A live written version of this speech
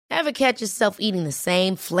Ever catch yourself eating the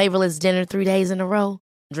same flavorless dinner 3 days in a row?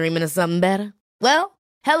 Dreaming of something better? Well,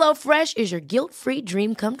 HelloFresh is your guilt-free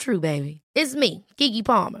dream come true, baby. It's me, Keke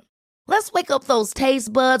Palmer. Let's wake up those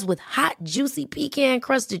taste buds with hot, juicy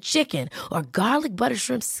pecan-crusted chicken or garlic butter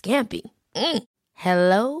shrimp scampi.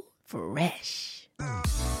 Hello Fresh.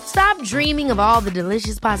 Stop dreaming of all the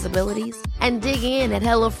delicious possibilities and dig in at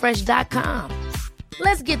HelloFresh.com.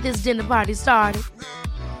 Let's get this dinner party started.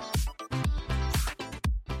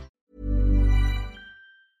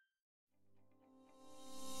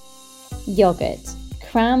 Yogurt,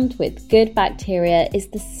 crammed with good bacteria, is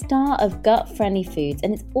the star of gut-friendly foods,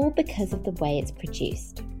 and it's all because of the way it's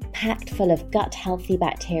produced. Packed full of gut-healthy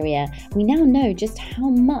bacteria, we now know just how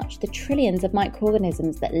much the trillions of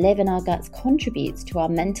microorganisms that live in our guts contributes to our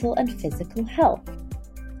mental and physical health.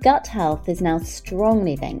 Gut health is now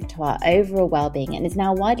strongly linked to our overall well-being and is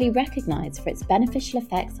now widely recognised for its beneficial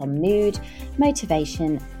effects on mood,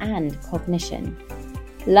 motivation, and cognition.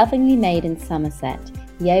 Lovingly made in Somerset,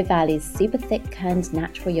 Yo Valley's super thick-kerned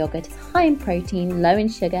natural yogurt is high in protein, low in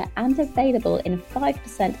sugar, and available in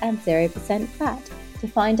 5% and 0% fat. To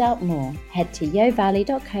find out more, head to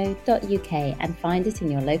yovalley.co.uk and find it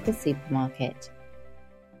in your local supermarket.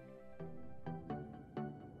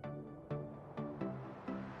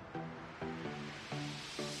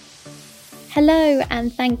 Hello,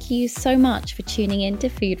 and thank you so much for tuning in to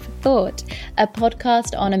Food for Thought, a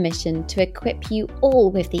podcast on a mission to equip you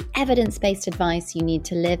all with the evidence-based advice you need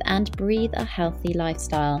to live and breathe a healthy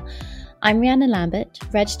lifestyle. I'm Rhiannon Lambert,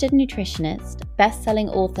 registered nutritionist, best-selling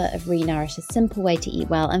author of Renourish, A Simple Way to Eat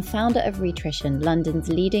Well, and founder of Rhitrition, London's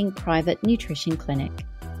leading private nutrition clinic.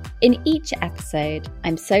 In each episode,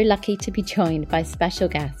 I'm so lucky to be joined by special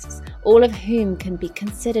guests, all of whom can be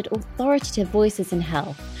considered authoritative voices in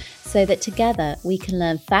health, so that together we can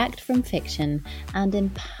learn fact from fiction and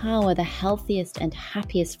empower the healthiest and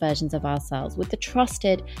happiest versions of ourselves with the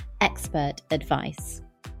trusted expert advice.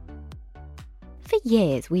 For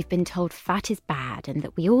years, we've been told fat is bad and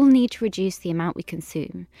that we all need to reduce the amount we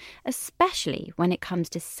consume, especially when it comes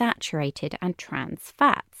to saturated and trans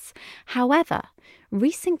fats. However,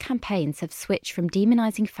 recent campaigns have switched from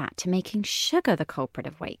demonising fat to making sugar the culprit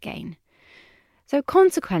of weight gain. So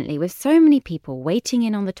consequently, with so many people weighting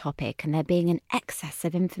in on the topic and there being an excess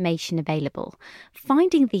of information available,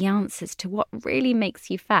 finding the answers to what really makes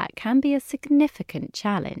you fat can be a significant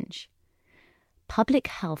challenge. Public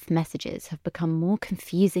health messages have become more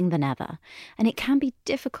confusing than ever, and it can be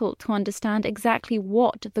difficult to understand exactly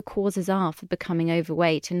what the causes are for becoming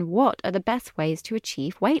overweight and what are the best ways to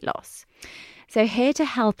achieve weight loss. So here to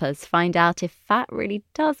help us find out if fat really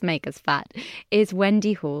does make us fat is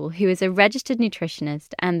Wendy Hall, who is a registered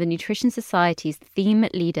nutritionist and the Nutrition Society's theme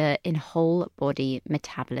leader in whole body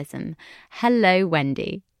metabolism. Hello,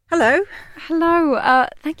 Wendy. Hello. Hello.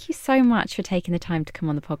 Thank you so much for taking the time to come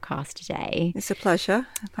on the podcast today. It's a pleasure.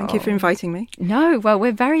 Thank you for inviting me. No, well,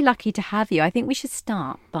 we're very lucky to have you. I think we should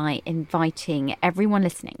start by inviting everyone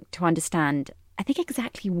listening to understand, I think,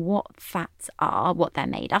 exactly what fats are, what they're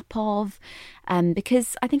made up of,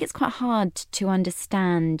 because I think it's quite hard to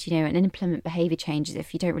understand, and implement behaviour changes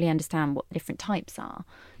if you don't really understand what the different types are.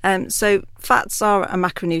 So fats are a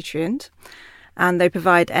macronutrient and they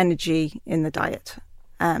provide energy in the diet.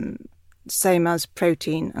 Same as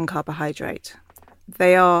protein and carbohydrate.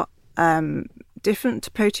 They are different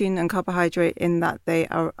to protein and carbohydrate in that they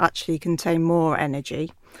are actually contain more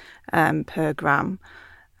energy per gram.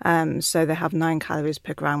 So they have 9 calories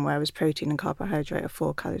per gram, whereas protein and carbohydrate are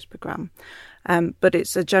 4 calories per gram. But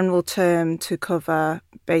it's a general term to cover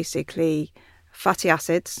basically fatty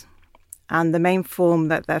acids, and the main form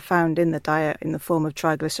that they're found in the diet in the form of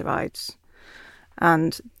triglycerides.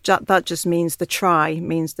 And that just means the tri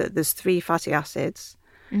means that there's 3 fatty acids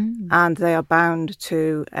and they are bound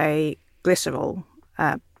to a glycerol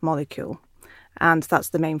molecule. And that's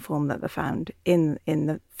the main form that they're found in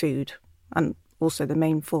the food, and also the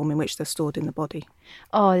main form in which they're stored in the body.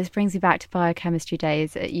 Oh, this brings me back to biochemistry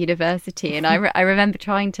days at university. And I remember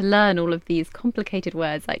trying to learn all of these complicated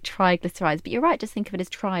words like triglycerides. But you're right, just think of it as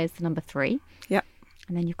tri as the number 3. Yeah.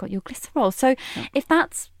 And then you've got your glycerol. So if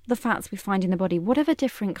that's the fats we find in the body, what are the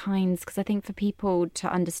different kinds? Because I think for people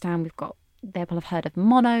to understand, they will have heard of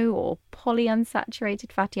mono or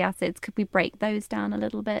polyunsaturated fatty acids. Could we break those down a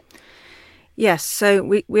little bit? Yes, so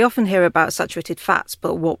we often hear about saturated fats,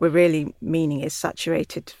 but what we're really meaning is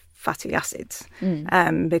saturated fatty acids,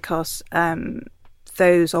 because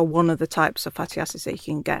those are one of the types of fatty acids that you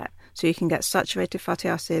can get. So you can get saturated fatty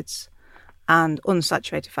acids and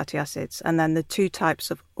unsaturated fatty acids, and then the 2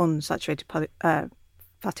 types of unsaturated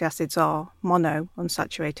fatty acids are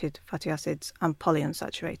monounsaturated fatty acids and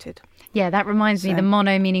polyunsaturated. Yeah, that reminds me, the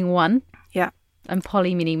mono meaning one. Yeah. And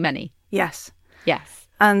poly meaning many. Yes. Yes.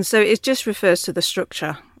 And so it just refers to the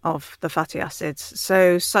structure of the fatty acids.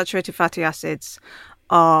 So saturated fatty acids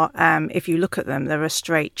are, if you look at them, they're a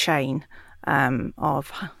straight chain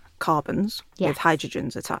of carbons with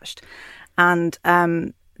hydrogens attached. And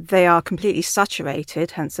they are completely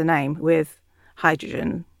saturated, hence the name, with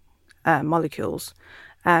hydrogen molecules.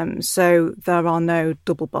 So there are no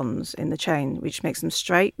double bonds in the chain, which makes them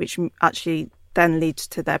straight, which actually then leads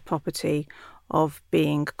to their property of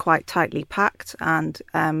being quite tightly packed and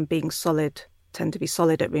being solid, tend to be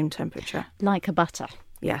solid at room temperature. Like a butter.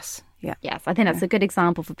 Yes. Yeah. Yes, I think that's a good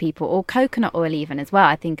example for people. Or coconut oil even as well,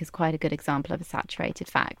 I think is quite a good example of a saturated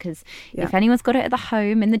fat, because if anyone's got it at the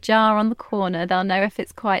home in the jar on the corner, they'll know if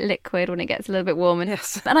it's quite liquid when it gets a little bit warm.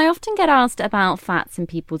 Yes. And I often get asked about fats in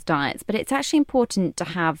people's diets, but it's actually important to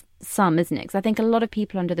have some, isn't it? Because I think a lot of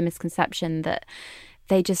people are under the misconception that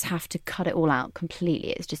they just have to cut it all out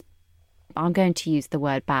completely. It's just, I'm going to use the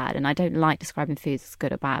word bad, and I don't like describing foods as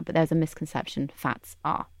good or bad, but there's a misconception fats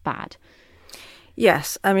are bad.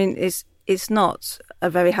 Yes, I mean, it's not a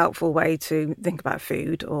very helpful way to think about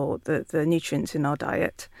food or the nutrients in our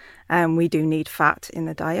diet. We do need fat in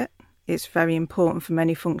the diet. It's very important for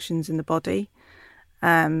many functions in the body,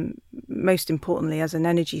 most importantly as an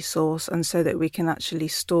energy source, and so that we can actually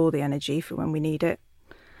store the energy for when we need it.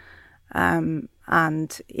 And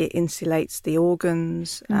it insulates the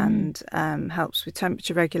organs and helps with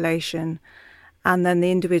temperature regulation. And then the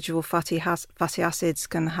individual fatty acids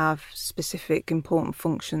can have specific important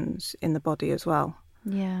functions in the body as well.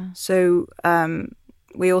 Yeah. So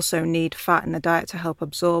we also need fat in the diet to help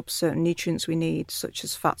absorb certain nutrients we need, such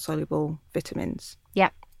as fat-soluble vitamins.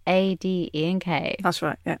 Yep. A, D, E, and K. That's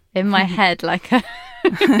right, yeah. In my head, like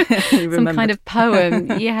some kind of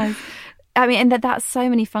poem. Yes. I mean, and that's so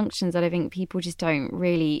many functions that I think people just don't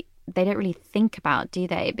really think about, do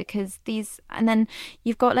they? Because and then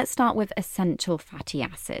you've got, let's start with essential fatty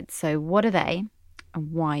acids. So what are they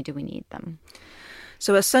and why do we need them?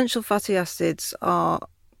 So essential fatty acids are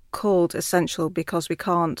called essential because we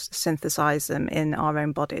can't synthesize them in our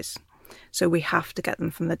own bodies. So we have to get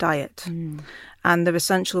them from the diet. And they're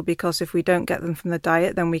essential because if we don't get them from the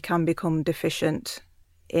diet, then we can become deficient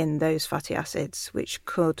in those fatty acids, which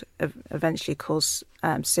could eventually cause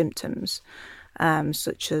symptoms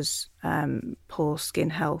such as poor skin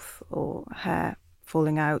health or hair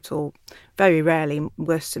falling out, or very rarely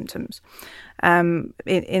worse symptoms. In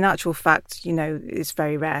actual fact, it's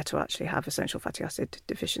very rare to actually have essential fatty acid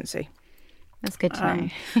deficiency. That's good to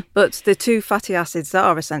know. But the two fatty acids that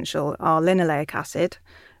are essential are linoleic acid,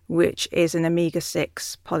 which is an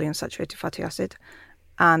omega-6 polyunsaturated fatty acid,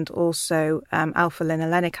 and also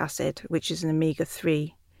alpha-linolenic acid, which is an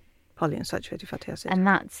omega-3 polyunsaturated fatty acid. And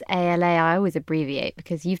that's ALA. I always abbreviate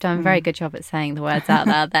because you've done a very good job at saying the words out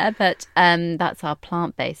loud there. But that's our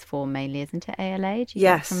plant-based form mainly, isn't it, ALA?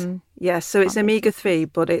 Yes. Yes. So it's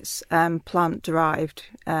omega-3, but it's plant-derived,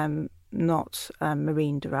 not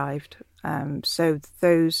marine-derived. So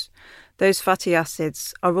those fatty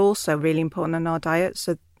acids are also really important in our diet.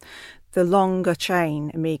 So the longer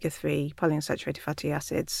chain omega-3 polyunsaturated fatty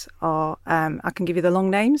acids are, I can give you the long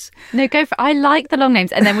names. No, go for it. I like the long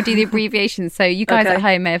names, and then we'll do the abbreviations. So you guys at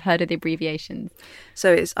home may have heard of the abbreviations.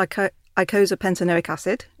 So it's icosapentaenoic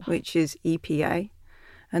acid, which is EPA,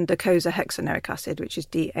 and docosahexaenoic acid, which is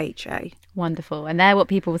DHA. Wonderful. And they're what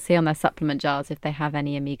people will see on their supplement jars if they have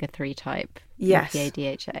any omega-3 type. Yes.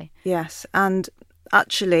 EPA, DHA. Yes, and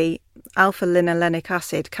actually alpha-linolenic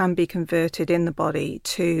acid can be converted in the body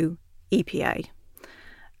to EPA.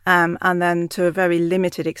 And then to a very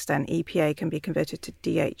limited extent, EPA can be converted to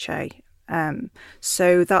DHA.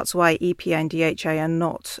 So that's why EPA and DHA are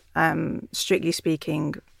not, strictly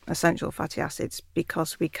speaking, essential fatty acids,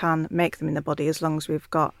 because we can make them in the body as long as we've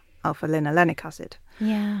got alpha-linolenic acid.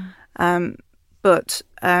 Yeah. But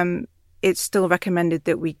it's still recommended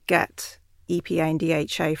that we get EPA and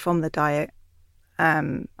DHA from the diet,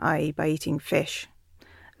 i.e. by eating fish,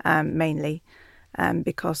 mainly.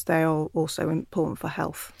 Because they are also important for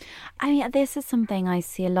health. I mean, this is something I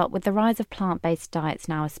see a lot with the rise of plant-based diets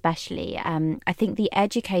now, especially. I think the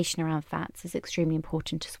education around fats is extremely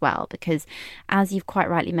important as well, because as you've quite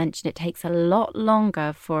rightly mentioned, it takes a lot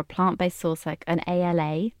longer for a plant-based source like an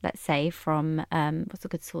ALA, let's say, from, what's a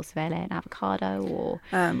good source of ALA? An avocado or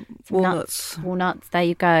walnuts. Walnuts, there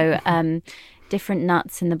you go. different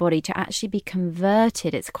nuts in the body to actually be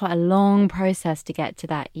converted. It's quite a long process to get to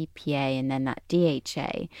that EPA and then that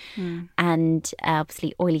DHA. And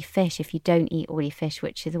obviously oily fish, if you don't eat oily fish,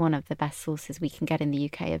 which is one of the best sources we can get in the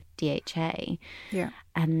UK of DHA,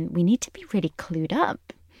 we need to be really clued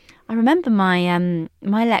up. I remember my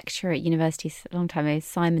lecturer at university a long time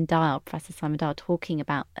ago, Professor Simon Dial, talking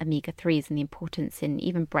about omega-3s and the importance in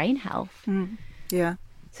even brain health. Yeah.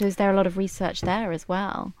 So is there a lot of research there as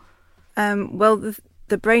well? Well,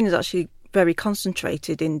 the brain is actually very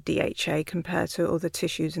concentrated in DHA compared to other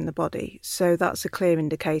tissues in the body. So that's a clear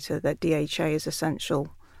indicator that DHA is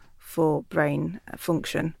essential for brain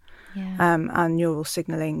function and neural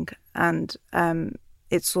signalling. And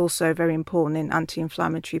it's also very important in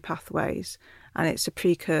anti-inflammatory pathways. And it's a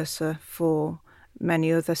precursor for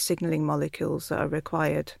many other signalling molecules that are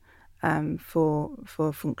required for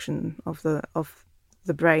function of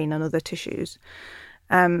the brain and other tissues.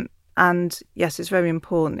 And yes, it's very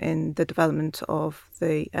important in the development of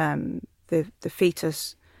the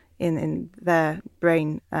fetus in their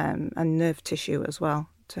brain and nerve tissue as well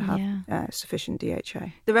to have sufficient DHA.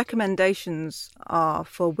 The recommendations are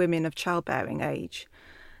for women of childbearing age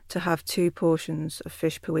to have 2 portions of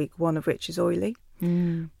fish per week, one of which is oily.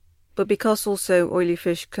 But because also oily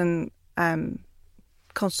fish can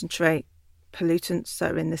concentrate pollutants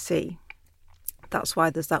that are in the sea, that's why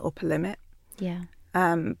there's that upper limit. Yeah.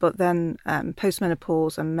 But then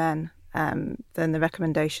postmenopause and men, then the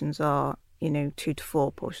recommendations are, 2 to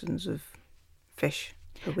 4 portions of fish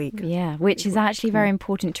per week. Yeah, which is actually very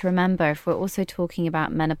important to remember. If we're also talking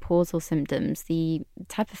about menopausal symptoms, the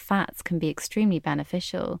type of fats can be extremely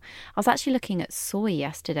beneficial. I was actually looking at soy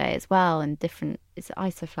yesterday as well, and different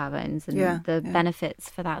isoflavones and the benefits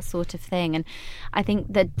for that sort of thing. And I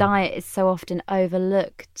think that diet is so often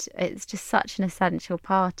overlooked. It's just such an essential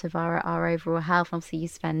part of our overall health. Obviously, you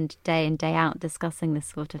spend day in, day out discussing this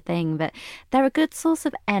sort of thing, but they're a good source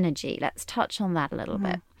of energy. Let's touch on that a little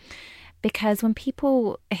bit. Because when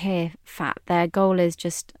people hear fat, their goal is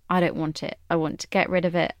just, I don't want it. I want to get rid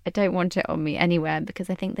of it. I don't want it on me anywhere, because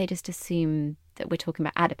I think they just assume that we're talking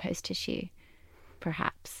about adipose tissue,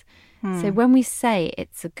 perhaps. So when we say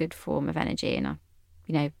it's a good form of energy, and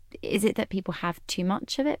is it that people have too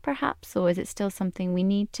much of it, perhaps? Or is it still something we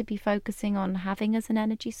need to be focusing on having as an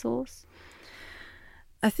energy source?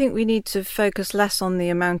 I think we need to focus less on the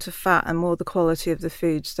amount of fat and more the quality of the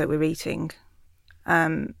foods that we're eating.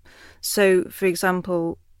 So, for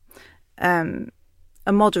example,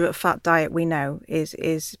 a moderate fat diet we know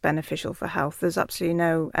is beneficial for health. There's absolutely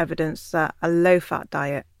no evidence that a low fat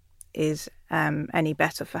diet is any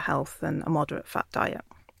better for health than a moderate fat diet.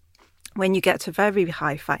 When you get to very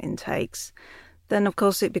high fat intakes, then of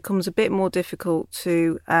course it becomes a bit more difficult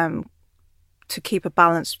to keep a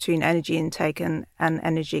balance between energy intake and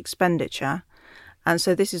energy expenditure. And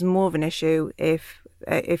so this is more of an issue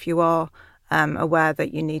if you are aware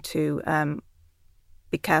that you need to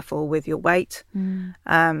be careful with your weight,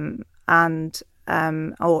 or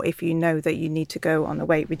if you know that you need to go on a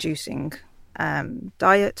weight reducing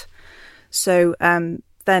diet. So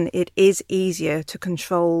then it is easier to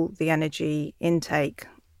control the energy intake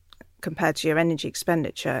compared to your energy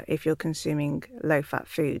expenditure if you're consuming low fat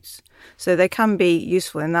foods. So they can be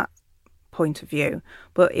useful in that point of view.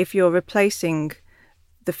 But if you're replacing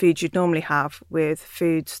the foods you'd normally have with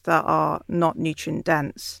foods that are not nutrient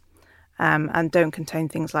dense and don't contain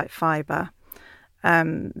things like fibre,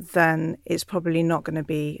 then it's probably not going to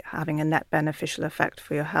be having a net beneficial effect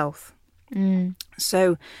for your health.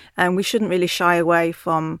 So we shouldn't really shy away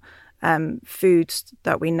from foods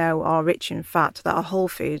that we know are rich in fat, that are whole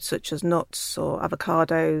foods, such as nuts or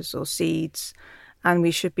avocados or seeds. And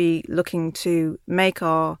we should be looking to make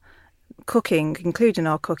our cooking, including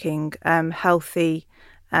our cooking, healthy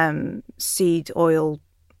seed oils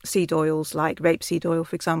like rapeseed oil,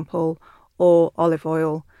 for example, or olive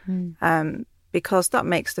oil, because that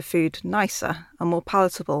makes the food nicer and more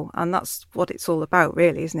palatable. And that's what it's all about,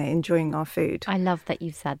 really, isn't it? Enjoying our food. I love that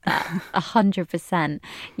you've said that. 100%.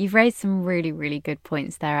 You've raised some really, really good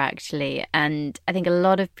points there, actually. And I think a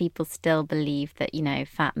lot of people still believe that,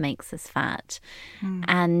 fat makes us fat.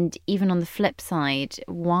 And even on the flip side,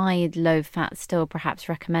 why low fat still perhaps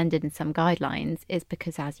recommended in some guidelines is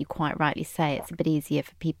because, as you quite rightly say, it's a bit easier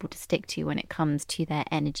for people to stick to when it comes to their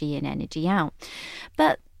energy in, energy out.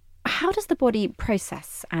 But how does the body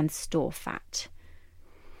process and store fat?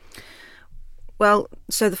 Well,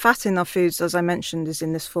 so the fat in our foods, as I mentioned, is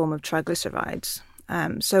in this form of triglycerides.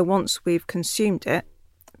 So once we've consumed it,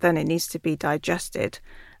 then it needs to be digested.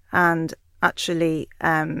 And actually,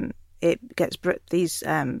 it gets these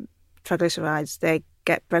triglycerides, they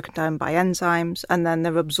get broken down by enzymes, and then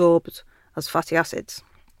they're absorbed as fatty acids.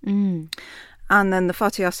 And then the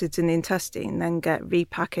fatty acids in the intestine then get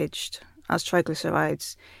repackaged as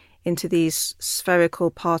triglycerides into these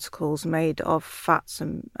spherical particles made of fats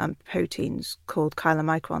and proteins called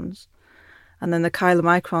chylomicrons. And then the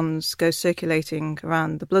chylomicrons go circulating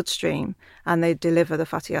around the bloodstream, and they deliver the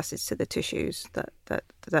fatty acids to the tissues that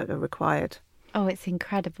are required. Oh, it's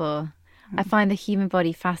incredible. I find the human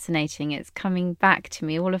body fascinating. It's coming back to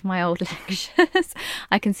me, all of my old lectures.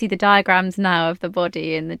 I can see the diagrams now of the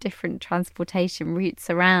body and the different transportation routes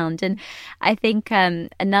around. And I think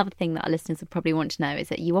another thing that our listeners would probably want to know is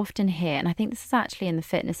that you often hear, and I think this is actually in the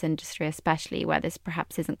fitness industry especially, where this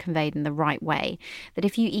perhaps isn't conveyed in the right way, that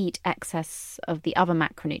if you eat excess of the other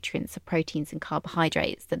macronutrients, the proteins and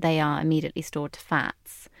carbohydrates, that they are immediately stored to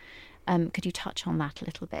fats. Could you touch on that a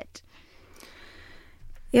little bit?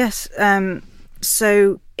 Yes.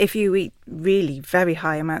 So if you eat really very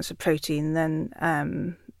high amounts of protein,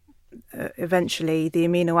 then eventually the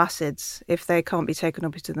amino acids, if they can't be taken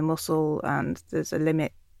up into the muscle and there's a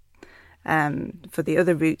limit for the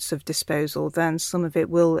other routes of disposal, then some of it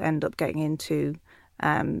will end up getting into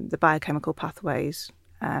the biochemical pathways,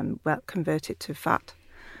 convert it to fat.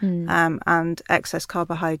 And excess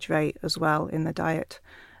carbohydrate as well in the diet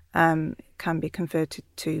can be converted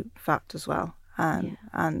to fat as well.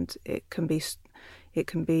 And it can be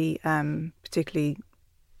particularly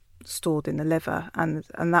stored in the liver, and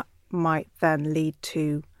that might then lead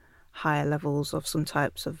to higher levels of some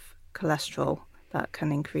types of cholesterol that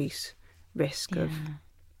can increase risk of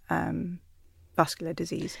vascular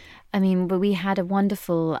disease. I mean, we had a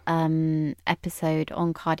wonderful episode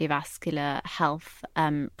on cardiovascular health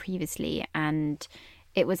previously, and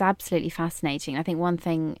it was absolutely fascinating. I think one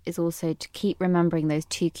thing is also to keep remembering those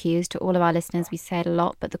two cues to all of our listeners. We say it a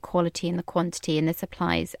lot, but the quality and the quantity, and this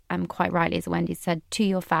applies quite rightly, as Wendy said, to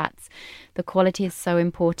your fats. The quality is so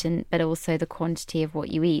important, but also the quantity of what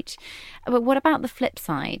you eat. But what about the flip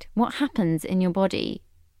side? What happens in your body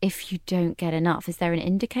if you don't get enough? Is there an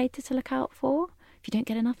indicator to look out for if you don't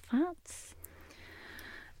get enough fats?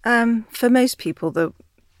 For most people,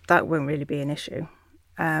 that won't really be an issue.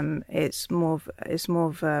 It's more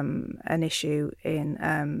of an issue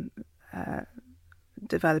in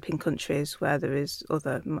developing countries where there is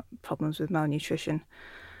other problems with malnutrition.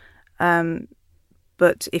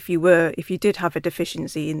 But if you did have a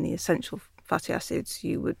deficiency in the essential fatty acids,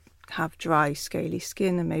 you would have dry, scaly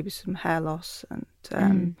skin and maybe some hair loss,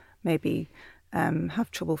 and maybe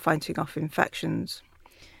have trouble fighting off infections.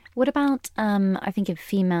 What about, I think in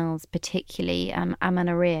females particularly,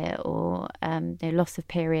 amenorrhea or loss of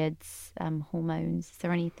periods, hormones? Is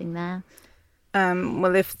there anything there?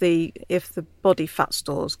 Well, if the body fat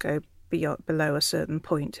stores go below a certain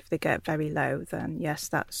point, if they get very low, then yes,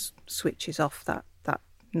 that switches off that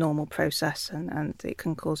normal process, and it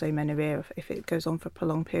can cause amenorrhea if it goes on for a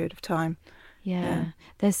prolonged period of time. Yeah.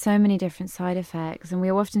 There's so many different side effects, and we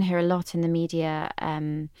often hear a lot in the media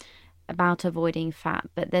about avoiding fat,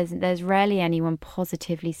 but there's rarely anyone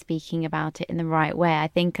positively speaking about it in the right way. I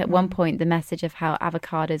think at one point the message of how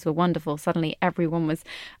avocados were wonderful, suddenly everyone was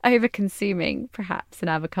over consuming perhaps an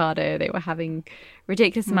avocado. They were having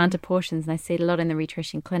ridiculous amount of portions, and I see it a lot in the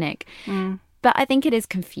Rhitrition Clinic. But I think it is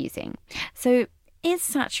confusing. So is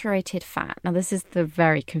saturated fat, now this is the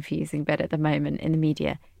very confusing bit at the moment in the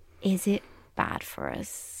media, is it bad for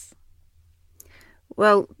us?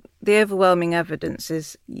 Well, the overwhelming evidence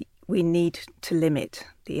is we need to limit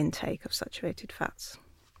the intake of saturated fats.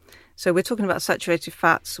 So we're talking about saturated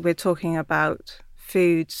fats, we're talking about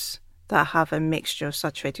foods that have a mixture of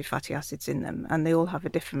saturated fatty acids in them, and they all have a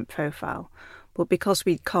different profile. But because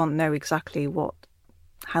we can't know exactly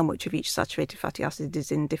how much of each saturated fatty acid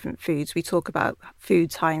is in different foods, we talk about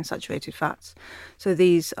foods high in saturated fats. So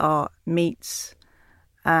these are meats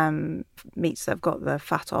that have got the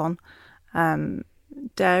fat on.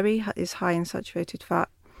 Dairy is high in saturated fat.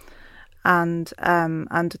 And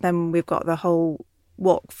then we've got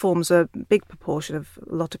what forms a big proportion of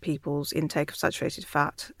a lot of people's intake of saturated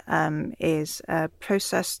fat is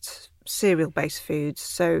processed cereal-based foods,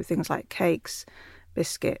 so things like cakes,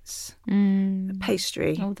 biscuits,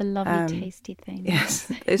 pastry. All the lovely tasty things.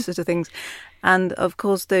 Yes, those sorts of things. And of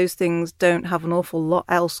course those things don't have an awful lot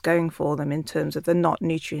else going for them in terms of they're not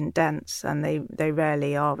nutrient dense, and they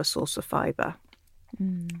rarely are a source of fibre.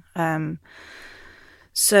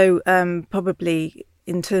 So probably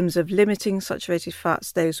in terms of limiting saturated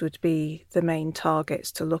fats, those would be the main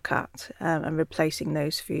targets to look at, and replacing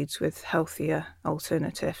those foods with healthier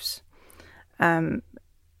alternatives.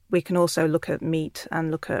 We can also look at meat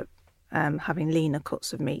and look at having leaner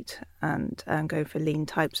cuts of meat and go for lean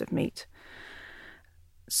types of meat.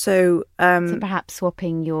 So perhaps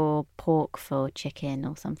swapping your pork for chicken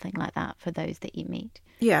or something like that for those that eat meat.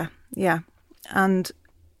 Yeah. And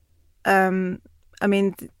I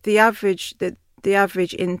mean, the average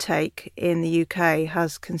intake in the UK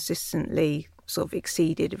has consistently sort of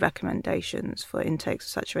exceeded recommendations for intakes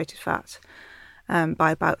of saturated fat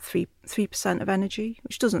by about 3% of energy,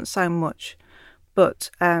 which doesn't sound much, but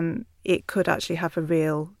it could actually have a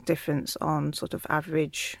real difference on sort of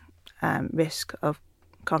average risk of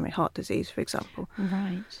coronary heart disease, for example.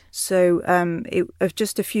 Right. So of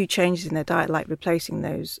just a few changes in their diet, like replacing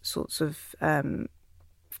those sorts of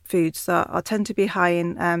foods that tend to be high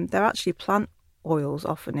in, they're actually plant oils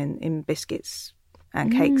often in biscuits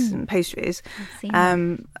and cakes and pastries,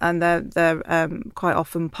 and they're quite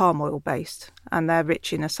often palm oil based, and they're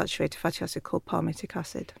rich in a saturated fatty acid called palmitic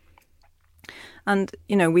acid. And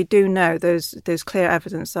we do know there's clear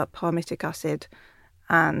evidence that palmitic acid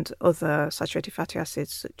and other saturated fatty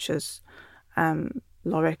acids such as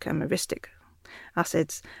lauric and myristic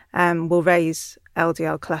acids will raise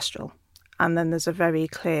LDL cholesterol. And then there's a very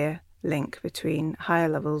clear link between higher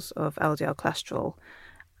levels of LDL cholesterol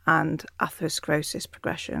and atherosclerosis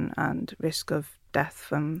progression and risk of death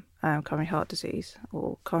from coronary heart disease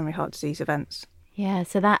or coronary heart disease events. Yeah,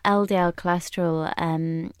 so that LDL cholesterol,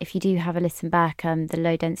 if you do have a listen back, the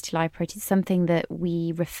low density lipoprotein is something that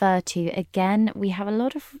we refer to. Again, we have a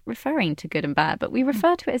lot of referring to good and bad, but we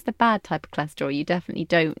refer to it as the bad type of cholesterol. You definitely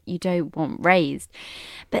don't want raised.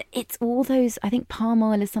 But it's all those, I think palm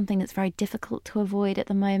oil is something that's very difficult to avoid at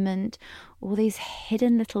the moment. All these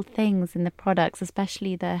hidden little things in the products,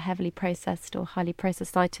 especially the heavily processed or highly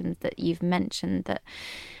processed items that you've mentioned, that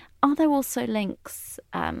are there also links,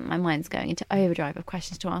 my mind's going into overdrive of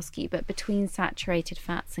questions to ask you, but between saturated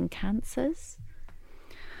fats and cancers?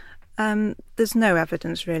 There's no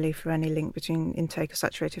evidence really for any link between intake of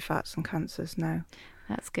saturated fats and cancers, no.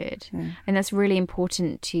 That's good. Yeah. And that's really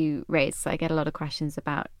important to raise. So I get a lot of questions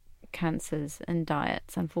about cancers and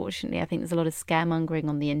diets. Unfortunately, I think there's a lot of scaremongering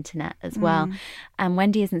on the internet as well. And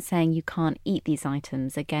Wendy isn't saying you can't eat these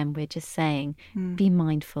items. Again, we're just saying be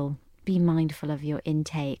mindful. Be mindful of your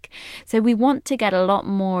intake. So we want to get a lot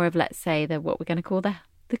more of, let's say, what we're going to call the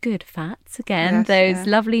good fats again, those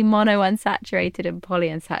lovely monounsaturated and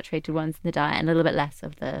polyunsaturated ones in the diet, and a little bit less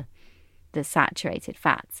of the saturated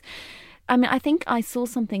fats. I mean, I think I saw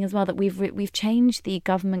something as well that we've changed the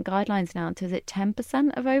government guidelines now to, is it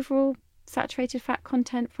 10% of overall saturated fat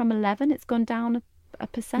content from 11? It's gone down a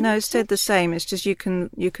percent? No, it's stayed the same. It's just you can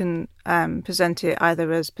present it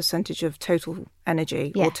either as percentage of total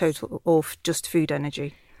energy or total or just food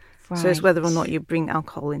energy. Right. So it's whether or not you bring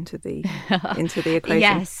alcohol into the equation.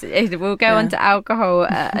 Yes, we'll go on to alcohol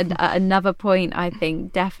at another point, I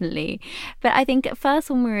think, definitely. But I think at first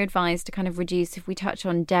when we were advised to kind of reduce, if we touch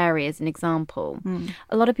on dairy as an example,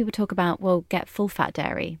 a lot of people talk about, well, get full fat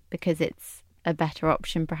dairy because it's a better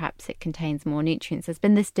option. Perhaps it contains more nutrients. There's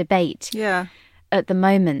been this debate. Yeah. At the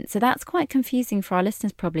moment. So that's quite confusing for our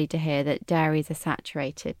listeners probably to hear that dairy is a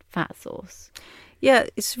saturated fat source. Yeah,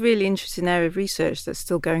 it's a really interesting area of research that's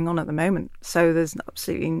still going on at the moment. So there's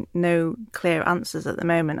absolutely no clear answers at the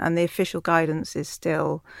moment. And the official guidance is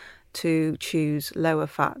still to choose lower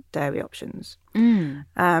fat dairy options. And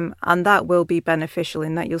that will be beneficial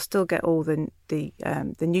in that you'll still get all the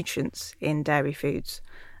nutrients in dairy foods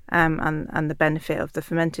and the benefit of the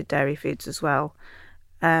fermented dairy foods as well.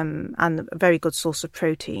 And a very good source of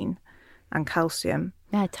protein and calcium.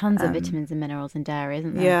 Yeah, tons of vitamins and minerals in dairy,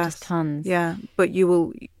 isn't there? Yeah, just tons. Yeah, but it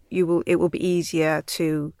will be easier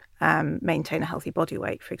to maintain a healthy body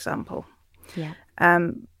weight, for example. Yeah.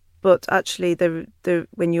 But actually,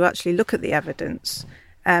 when you actually look at the evidence,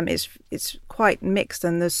 it's quite mixed,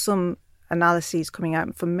 and there's some analyses coming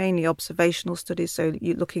out from mainly observational studies. So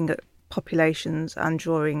you're looking at populations and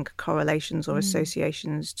drawing correlations or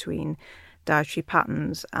associations between dietary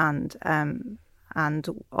patterns and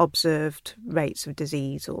observed rates of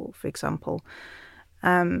disease, or for example,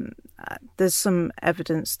 there's some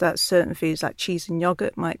evidence that certain foods like cheese and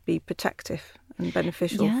yogurt might be protective and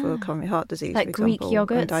beneficial for coronary heart disease, like for example, Greek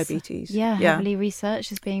yogurt and diabetes. Heavily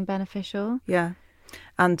researched as being beneficial. Yeah,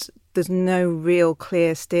 and there's no real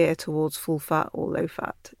clear steer towards full fat or low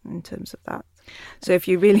fat in terms of that. So if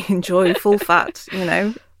you really enjoy full fat,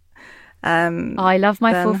 I love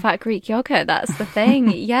my full fat Greek yogurt. That's the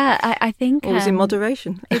thing. Yeah, I think always in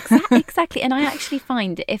moderation. Exactly. And I actually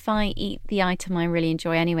find if I eat the item I really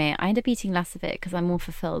enjoy anyway, I end up eating less of it because I'm more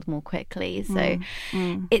fulfilled more quickly. So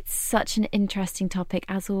it's such an interesting topic,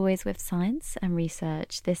 as always with science and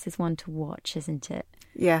research. This is one to watch, isn't it?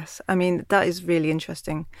 Yes, I mean that is really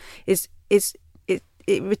interesting. It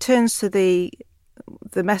returns to the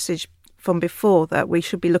message from before that we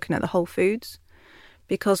should be looking at the whole foods,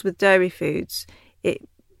 because with dairy foods,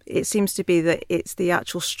 it seems to be that it's the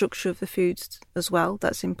actual structure of the foods as well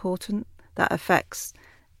that's important, that affects,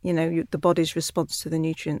 the body's response to the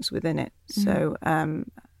nutrients within it. So, I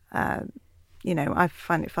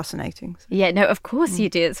find it fascinating. Yeah, no, of course you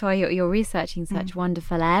do. That's why you're researching such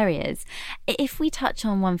wonderful areas. If we touch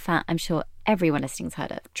on one fat, I'm sure everyone listening's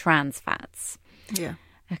heard of trans fats. Yeah.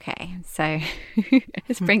 Okay, so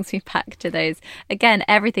this brings me back to those. Again,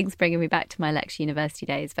 everything's bringing me back to my lecture university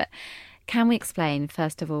days. But can we explain,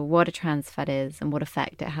 first of all, what a trans fat is and what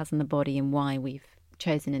effect it has on the body and why we've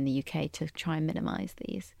chosen in the UK to try and minimise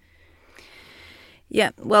these?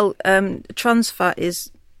 Yeah, well, trans fatty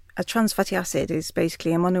acid is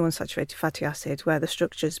basically a monounsaturated fatty acid where the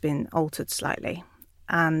structure's been altered slightly.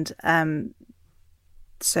 And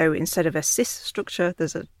so instead of a cis structure,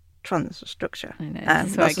 there's a trans structure. I know,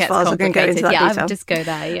 that's where it gets as far as I can go into that detail. I'll just go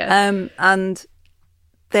there, yeah. And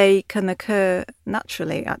they can occur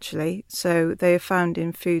naturally, actually. So they are found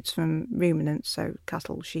in foods from ruminants, so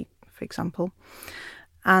cattle, sheep, for example.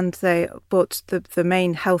 But the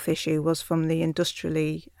main health issue was from the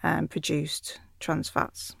industrially produced trans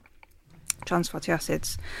fatty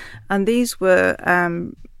acids. And these were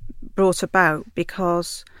brought about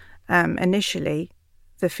because initially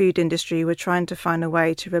the food industry were trying to find a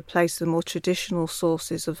way to replace the more traditional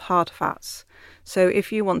sources of hard fats. So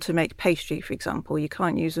if you want to make pastry, for example, you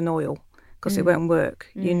can't use an oil because it won't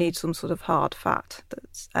work. You need some sort of hard fat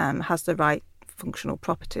that has the right functional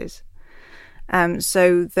properties.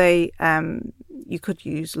 So you could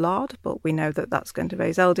use lard, but we know that that's going to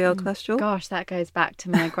raise LDL cholesterol. Gosh, that goes back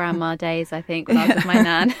to my grandma days, I think, when I was with my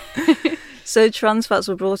nan. So trans fats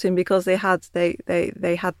were brought in because they had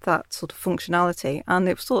that sort of functionality, and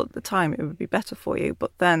it was thought at the time it would be better for you.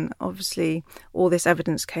 But then, obviously, all this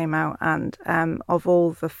evidence came out, and of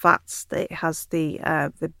all the fats, it has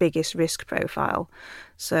the biggest risk profile.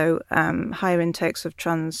 So higher intakes of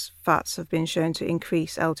trans fats have been shown to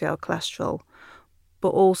increase LDL cholesterol, but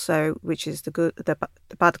also, which is the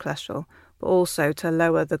bad cholesterol, but also to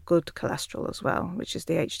lower the good cholesterol as well, which is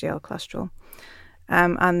the HDL cholesterol.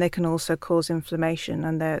 And they can also cause inflammation,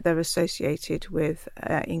 and they're associated with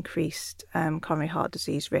increased coronary heart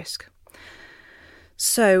disease risk.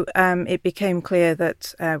 So it became clear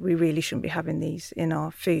that we really shouldn't be having these in our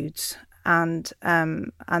foods, and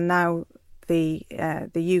now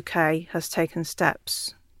the UK has taken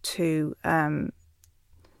steps to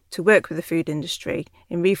work with the food industry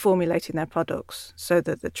in reformulating their products so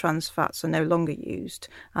that the trans fats are no longer used,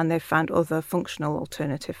 and they've found other functional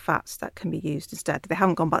alternative fats that can be used instead. They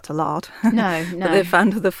haven't gone back to lard. No. But they've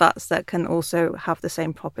found other fats that can also have the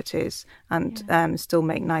same properties and still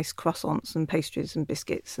make nice croissants and pastries and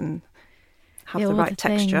biscuits and have the right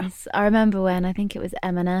texture. I remember when, I think it was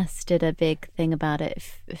M&S did a big thing about it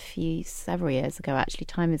several years ago, actually.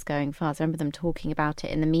 Time is going fast. I remember them talking about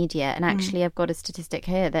it in the media, and actually I've got a statistic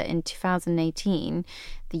here that in 2018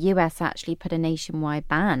 the US actually put a nationwide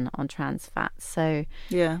ban on trans fats. So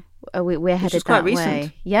yeah, we're headed that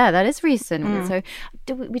way. Yeah, that is recent. So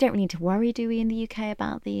we don't need to worry, do we, in the UK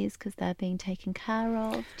about these, because they're being taken care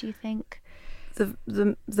of, do you think?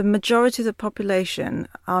 The majority of the population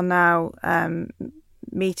are now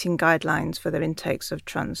meeting guidelines for their intakes of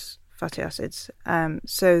trans fatty acids.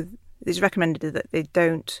 So it's recommended that they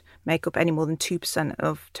don't make up any more than 2%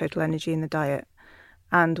 of total energy in the diet.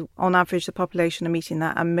 And on average, the population are meeting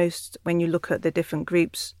that. And when you look at the different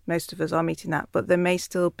groups, most of us are meeting that. But there may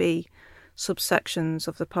still be subsections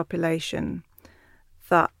of the population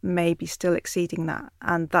that may be still exceeding that.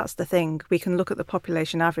 And that's the thing. We can look at the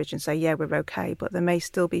population average and say, yeah, we're okay. But there may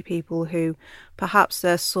still be people who perhaps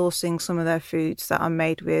they're sourcing some of their foods that are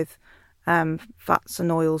made with fats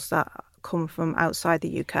and oils that come from outside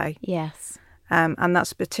the UK. Yes. And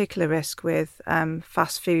that's a particular risk with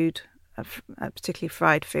fast food, particularly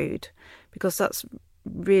fried food, because that's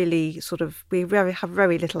really we have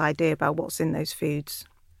very little idea about what's in those foods.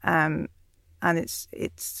 And it's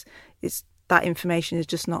that information is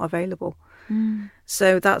just not available.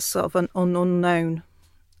 So that's sort of an unknown.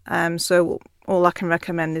 So all I can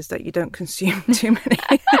recommend is that you don't consume too many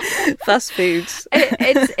fast foods.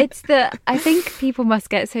 I think people must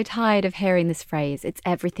get so tired of hearing this phrase, it's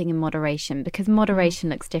everything in moderation, because moderation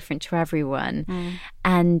looks different to everyone.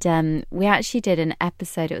 And we actually did an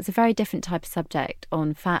episode, it was a very different type of subject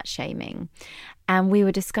on fat shaming. And we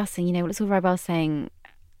were discussing, it's all very well saying,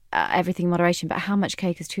 everything in moderation, but how much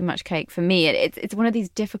cake is too much cake? For me, it's one of these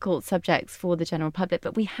difficult subjects for the general public,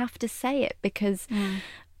 but we have to say it because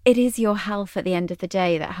it is your health at the end of the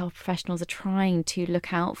day that health professionals are trying to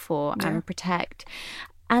look out for and protect.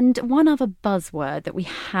 And one other buzzword that we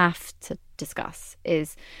have to discuss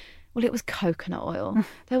is, well, it was coconut oil.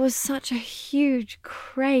 There was such a huge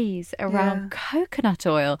craze around coconut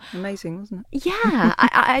oil. Amazing, wasn't it? Yeah,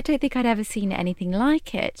 I don't think I'd ever seen anything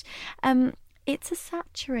like it. It's a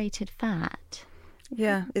saturated fat.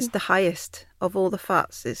 Yeah, it's the highest of all the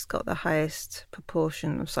fats. It's got the highest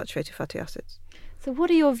proportion of saturated fatty acids. So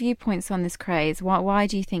what are your viewpoints on this craze? Why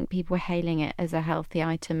do you think people are hailing it as a healthy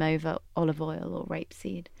item over olive oil or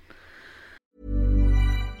rapeseed?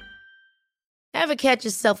 Ever catch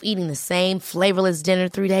yourself eating the same flavorless dinner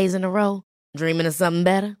 3 days in a row? Dreaming of something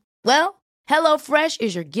better? Well, HelloFresh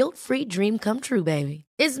is your guilt-free dream come true, baby.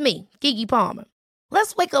 It's me, Keke Palmer.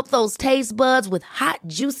 Let's wake up those taste buds with hot,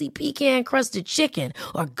 juicy pecan-crusted chicken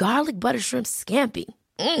or garlic butter shrimp scampi.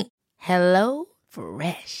 Hello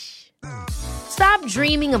Fresh. Stop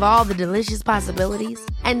dreaming of all the delicious possibilities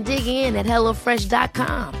and dig in at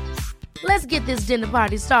HelloFresh.com. Let's get this dinner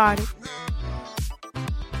party started.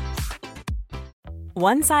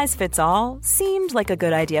 One size fits all seemed like a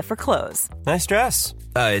good idea for clothes. Nice dress.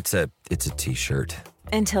 It's a t-shirt.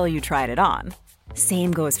 Until you tried it on.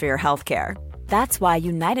 Same goes for your healthcare. That's why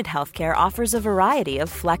United Healthcare offers a variety of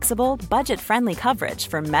flexible, budget-friendly coverage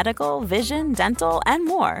for medical, vision, dental, and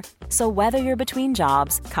more. So whether you're between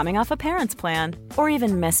jobs, coming off a parent's plan, or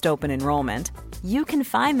even missed open enrollment, you can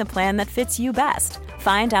find the plan that fits you best.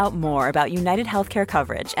 Find out more about United Healthcare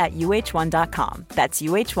coverage at uh1.com. That's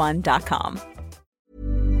uh1.com.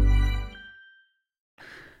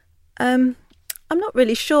 I'm not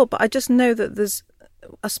really sure, but I just know that there's,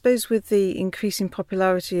 I suppose with the increasing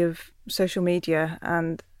popularity of social media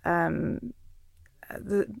and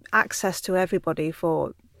the access to everybody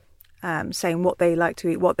for saying what they like to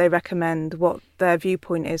eat, what they recommend, what their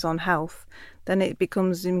viewpoint is on health, then it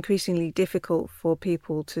becomes increasingly difficult for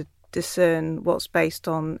people to discern what's based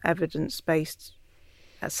on evidence-based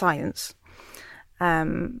science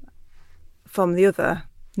from the other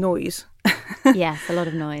noise. Yes, a lot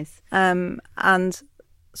of noise. And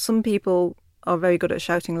some people are very good at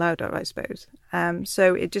shouting louder, I suppose.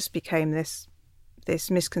 So it just became this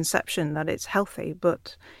misconception that it's healthy.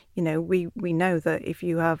 But, you know, we know that if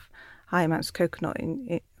you have high amounts of coconut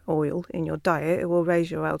oil in your diet, it will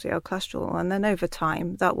raise your LDL cholesterol. And then over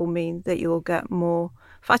time, that will mean that you'll get more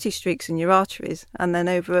fatty streaks in your arteries. And then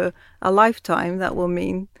over a lifetime, that will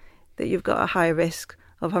mean that you've got a higher risk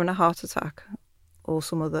of having a heart attack or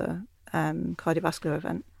some other cardiovascular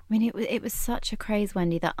event. I mean, it was such a craze,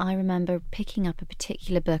 Wendy, that I remember picking up a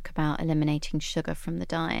particular book about eliminating sugar from the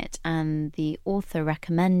diet, and the author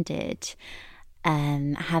recommended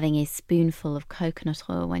having a spoonful of coconut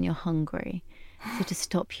oil when you're hungry, so to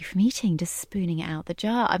stop you from eating, just spooning it out the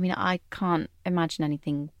jar. I mean, I can't imagine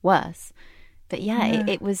anything worse. But yeah,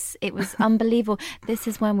 it was unbelievable. This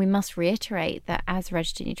is when we must reiterate that as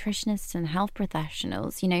registered nutritionists and health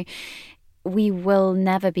professionals, you know, we will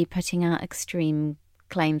never be putting out extreme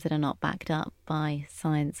claims that are not backed up by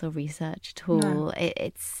science or research at all. No.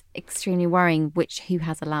 It's extremely worrying who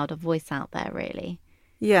has allowed a voice out there, really.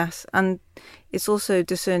 Yes, and it's also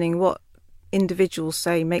discerning what individuals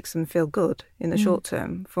say makes them feel good in the short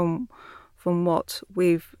term from what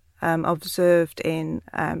we've observed in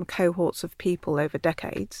cohorts of people over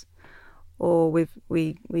decades, or we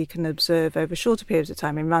can observe over shorter periods of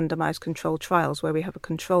time in randomised controlled trials where we have a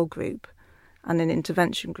control group and an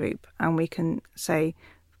intervention group, and we can say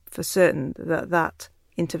for certain that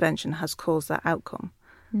intervention has caused that outcome.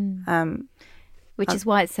 Which is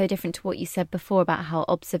why it's so different to what you said before about how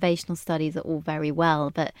observational studies are all very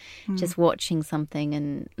well, but just watching something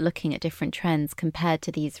and looking at different trends compared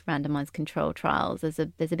to these randomised control trials, there's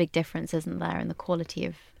a big difference, isn't there, in the quality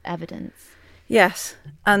of evidence? Yes,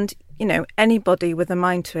 and you know, anybody with a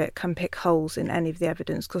mind to it can pick holes in any of the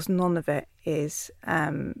evidence, because none of it is,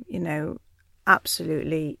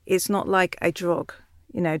 absolutely. It's not like a drug.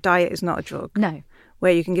 You know, diet is not a drug. No.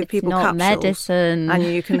 Where you can give people capsules medicine, and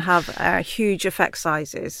you can have huge effect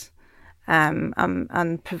sizes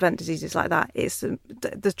and prevent diseases like that. It's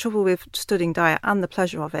the trouble with studying diet and the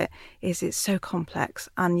pleasure of it is it's so complex,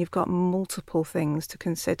 and you've got multiple things to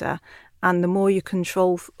consider. And the more you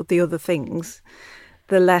control the other things,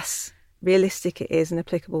 the less realistic it is and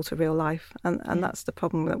applicable to real life. And that's the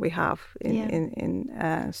problem that we have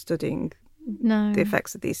in studying the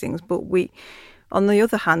effects of these things. But on the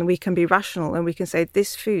other hand, we can be rational and we can say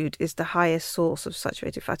this food is the highest source of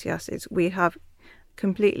saturated fatty acids. We have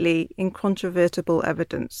completely incontrovertible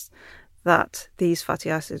evidence that these fatty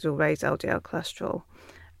acids will raise LDL cholesterol.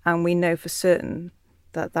 And we know for certain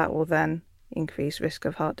that will then increased risk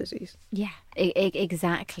of heart disease. Yeah,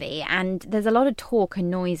 exactly. And there's a lot of talk and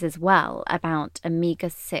noise as well about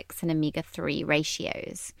omega-6 and omega-3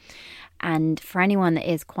 ratios. And for anyone that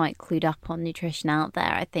is quite clued up on nutrition out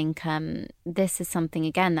there, I think this is something,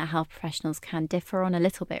 again, that health professionals can differ on a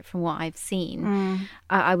little bit from what I've seen.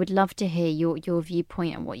 I would love to hear your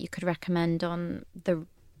viewpoint and what you could recommend on the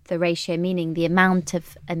ratio, meaning the amount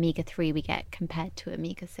of omega-3 we get compared to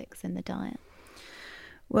omega-6 in the diet.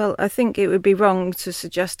 Well, I think it would be wrong to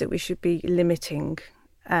suggest that we should be limiting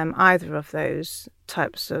either of those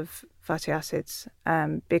types of fatty acids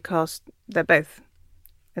because they're both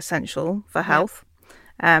essential for health.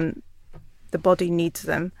 The body needs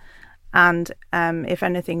them. And if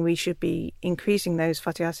anything, we should be increasing those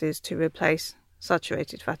fatty acids to replace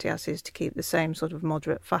saturated fatty acids to keep the same sort of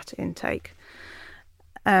moderate fat intake.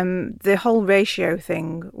 The whole ratio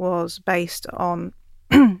thing was based on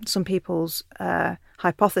some people's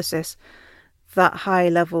hypothesis that high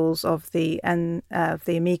levels of the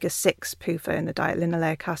omega-6 PUFA in the diet,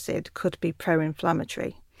 linoleic acid, could be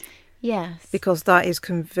pro-inflammatory. Yes. Because that is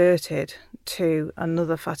converted to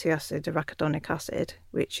another fatty acid, arachidonic acid,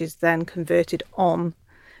 which is then converted on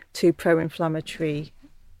to pro-inflammatory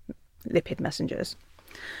lipid messengers.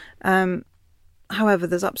 However,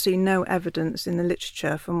 there's absolutely no evidence in the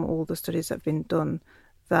literature from all the studies that have been done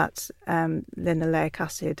that linoleic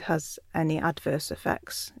acid has any adverse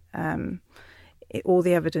effects. All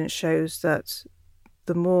the evidence shows that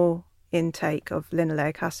the more intake of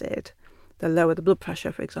linoleic acid, the lower the blood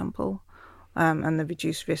pressure, for example, and the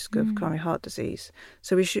reduced risk of coronary heart disease.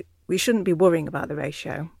 So we shouldn't be worrying about the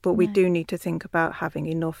ratio, but we do need to think about having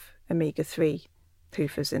enough omega-3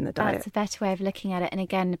 PUFAs in the diet. That's a better way of looking at it. And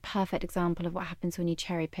again, a perfect example of what happens when you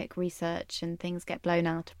cherry pick research and things get blown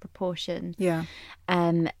out of proportion. Yeah.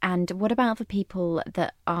 And what about for people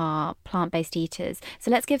that are plant-based eaters? So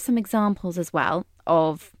let's give some examples as well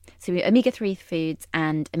of omega-3 foods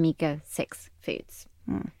and omega-6 foods.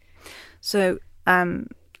 So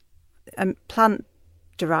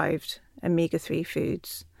plant-derived omega-3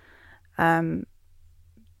 foods, so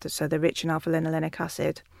they're rich in alpha-linolenic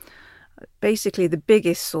acid. Basically, the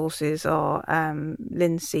biggest sources are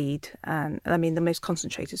linseed, and the most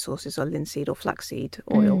concentrated sources are linseed or flaxseed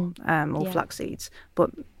oil, or flax seeds.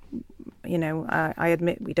 But I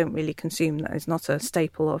admit we don't really consume that. It's not a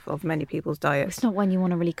staple of many people's diets. It's not one you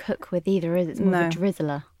want to really cook with either, is it? It's more of a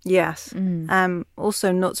drizzler. Yes.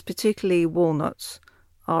 Also, nuts, particularly walnuts,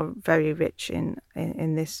 are very rich in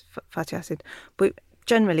this fatty acid. But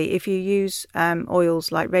generally, if you use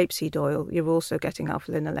oils like rapeseed oil, you're also getting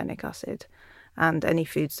alpha-linolenic acid and any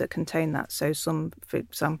foods that contain that. So some, for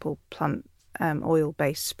example, plant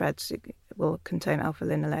oil-based spreads will contain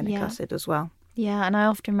alpha-linolenic acid as well. Yeah, and I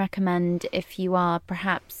often recommend, if you are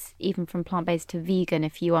perhaps even from plant-based to vegan,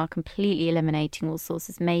 if you are completely eliminating all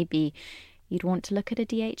sources, maybe you'd want to look at a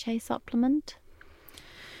DHA supplement.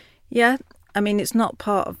 Yeah. It's not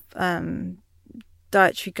part of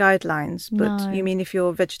dietary guidelines, but you mean if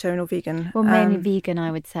you're vegetarian or vegan? Well, mainly vegan, I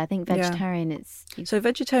would say. I think vegetarian is... So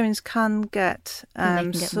vegetarians can get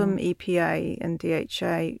some more. EPA and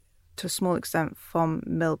DHA to a small extent from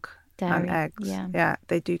milk and eggs. Yeah,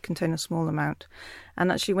 they do contain a small amount.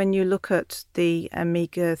 And actually, when you look at the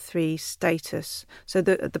omega-3 status, so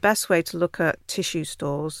the best way to look at tissue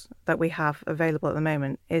stores that we have available at the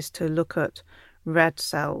moment is to look at red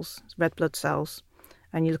blood cells,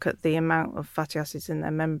 and you look at the amount of fatty acids in their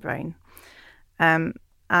membrane. And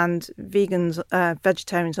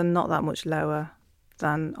vegetarians are not that much lower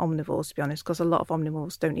than omnivores, to be honest, because a lot of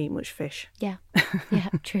omnivores don't eat much fish. Yeah,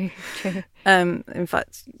 true. In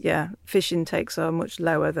fact, fish intakes are much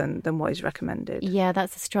lower than what is recommended. Yeah,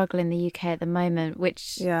 that's a struggle in the UK at the moment,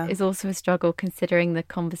 which is also a struggle considering the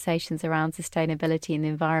conversations around sustainability in the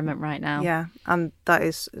environment right now. Yeah, and that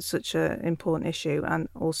is such an important issue, and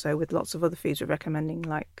also with lots of other foods we're recommending,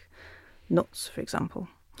 like nuts, for example.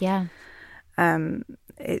 Yeah.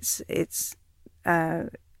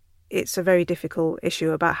 It's a very difficult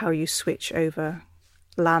issue about how you switch over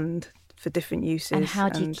land for different uses. And how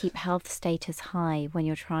do you keep health status high when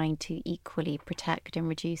you're trying to equally protect and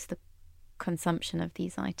reduce the consumption of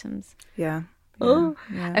these items? Yeah.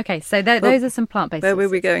 Okay, so those are some plant-based sources. Where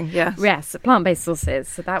were we going? Yes, plant-based sources.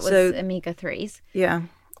 So that was omega-3s. Yeah.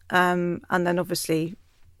 And then obviously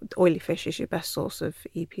oily fish is your best source of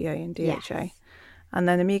EPA and DHA. Yes. And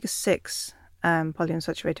then omega-6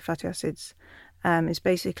 polyunsaturated fatty acids is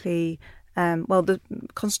basically, the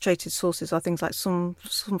concentrated sources are things like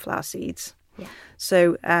sunflower seeds. Yeah.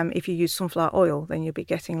 So if you use sunflower oil, then you'll be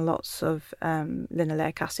getting lots of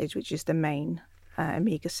linoleic acid, which is the main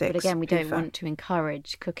omega-6. But again, we don't PUFA. want to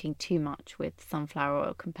encourage cooking too much with sunflower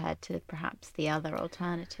oil compared to perhaps the other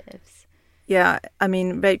alternatives. Yeah, I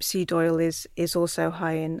mean, rapeseed oil is also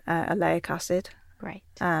high in oleic acid. Great.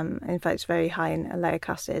 In fact, it's very high in oleic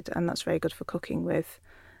acid, and that's very good for cooking with.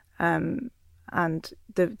 And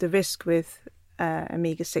the risk with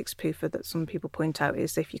omega-6 PUFA that some people point out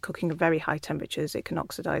is if you're cooking at very high temperatures, it can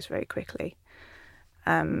oxidize very quickly.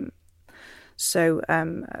 So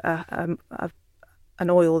an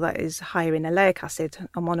oil that is higher in oleic acid,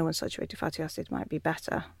 a monounsaturated fatty acid, might be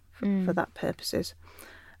better for that purposes.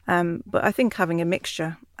 But I think having a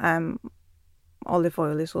mixture, olive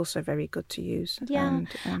oil is also very good to use. Yeah,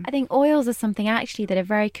 I think oils are something actually that are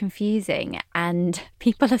very confusing, and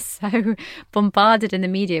people are so bombarded in the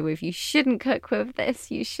media with you shouldn't cook with this,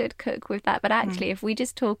 you should cook with that. But actually, if we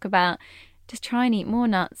just talk about just try and eat more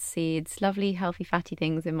nuts, seeds, lovely, healthy, fatty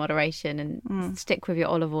things in moderation, and stick with your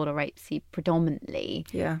olive oil or rapeseed predominantly.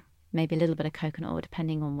 Yeah. Maybe a little bit of coconut oil,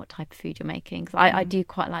 depending on what type of food you're making. Because I do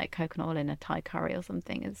quite like coconut oil in a Thai curry or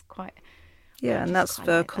something. It's quite... Yeah, and that's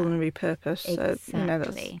for culinary purpose. Exactly. So,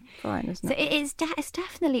 that's fine, isn't it? So it's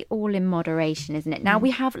definitely all in moderation, isn't it? Now,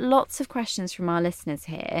 we have lots of questions from our listeners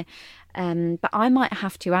here, but I might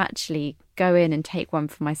have to actually go in and take one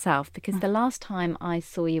for myself, because the last time I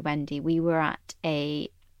saw you, Wendy, we were at a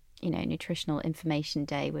nutritional information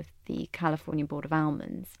day with the California Board of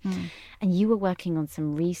Almonds, and you were working on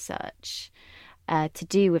some research to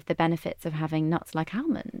do with the benefits of having nuts like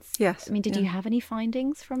almonds. Yes. I mean, did you have any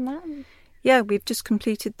findings from that? Yeah, we've just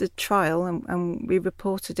completed the trial, and we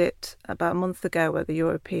reported it about a month ago at the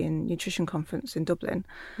European Nutrition Conference in Dublin.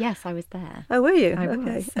 Yes, I was there. Oh, were you? I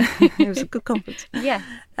okay. was. It was a good conference. Yeah.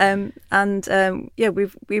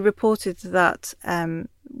 We reported that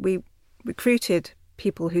we recruited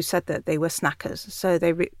people who said that they were snackers, so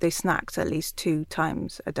they snacked at least 2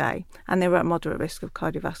 times a day, and they were at moderate risk of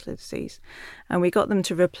cardiovascular disease, and we got them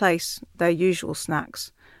to replace their usual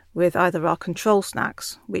snacks with either our control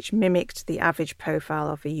snacks, which mimicked the average profile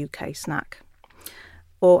of a UK snack,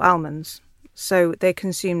 or almonds. So they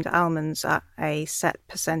consumed almonds at a set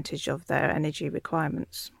percentage of their energy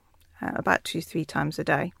requirements, about 2-3 times a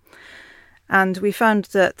day. And we found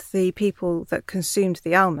that the people that consumed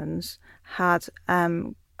the almonds had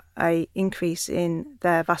a increase in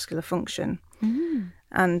their vascular function.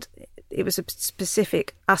 And it was a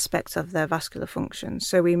specific aspect of their vascular function.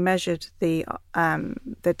 So we measured the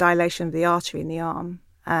dilation of the artery in the arm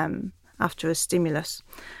after a stimulus.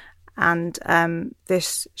 And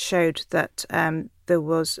this showed that there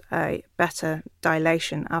was a better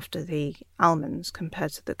dilation after the almonds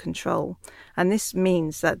compared to the control. And this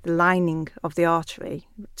means that the lining of the artery,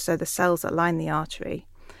 so the cells that line the artery,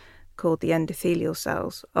 called the endothelial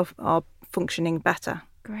cells, are functioning better.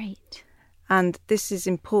 Great. And this is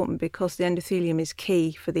important because the endothelium is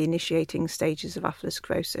key for the initiating stages of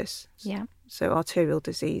atherosclerosis. Yeah. So arterial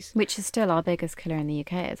disease. Which is still our biggest killer in the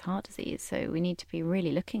UK, is heart disease. So we need to be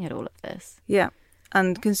really looking at all of this. Yeah.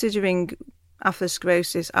 And considering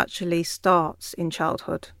atherosclerosis actually starts in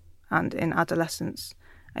childhood and in adolescence,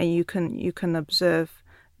 and you can observe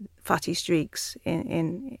fatty streaks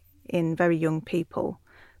in very young people,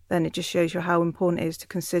 then it just shows you how important it is to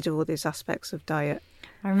consider all these aspects of diet.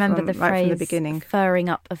 I remember the phrase, from the beginning, furring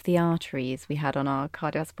up of the arteries we had on our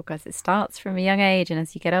cardiovascular podcast. It starts from a young age, and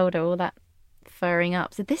as you get older, all that furring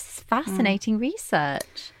up. So this is fascinating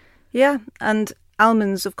research. Yeah, and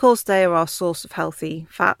almonds, of course, they are our source of healthy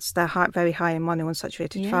fats. They're very high in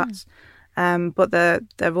monounsaturated fats, but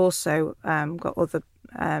they're also got other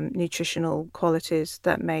nutritional qualities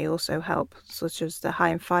that may also help, such as they're high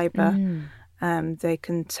in fibre. They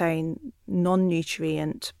contain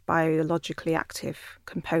non-nutrient, biologically active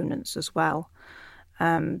components as well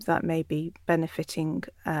that may be benefiting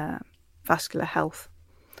vascular health.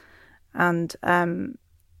 And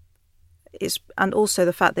also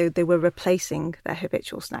the fact that they were replacing their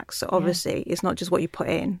habitual snacks. So obviously it's not just what you put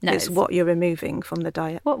in, it's what you're removing from the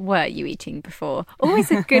diet. What were you eating before?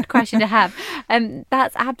 Always a good question to have.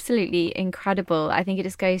 That's absolutely incredible. I think it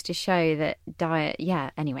just goes to show that diet,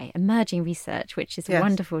 anyway, emerging research, which is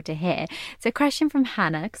wonderful to hear. So a question from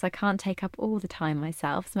Hannah, because I can't take up all the time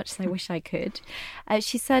myself, as much as I wish I could.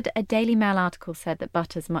 She said a Daily Mail article said that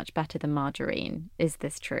butter's much better than margarine. Is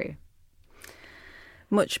this true?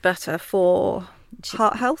 Much better for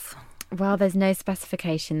heart health? Well, there's no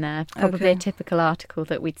specification there. Probably a typical article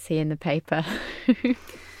that we'd see in the paper.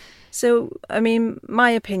 So, I mean, my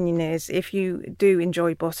opinion is if you do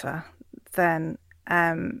enjoy butter, then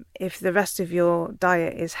if the rest of your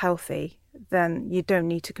diet is healthy, then you don't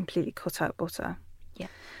need to completely cut out butter. Yeah.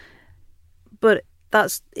 But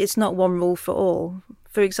it's not one rule for all.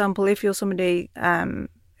 for example, if you're somebody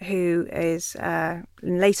who is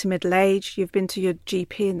later middle age, you've been to your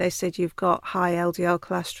GP and they said you've got high LDL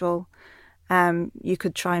cholesterol, you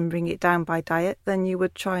could try and bring it down by diet. Then you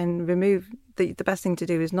would try and remove the best thing to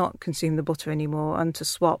do is not consume the butter anymore and to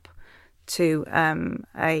swap to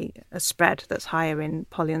a spread that's higher in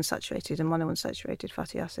polyunsaturated and monounsaturated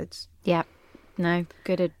fatty acids. Yeah, no,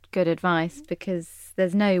 good advice, because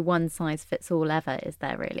there's no one size fits all ever, is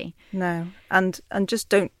there really? No, and just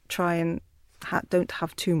don't try and don't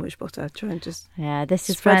have too much butter. Try and just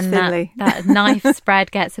this is spread when thinly. that knife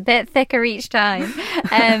spread gets a bit thicker each time.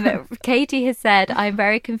 Katie has said, I'm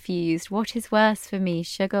very confused. What is worse for me,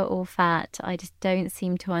 sugar or fat? I just don't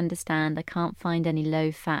seem to understand. I can't find any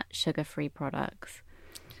low-fat, sugar-free products.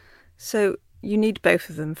 So you need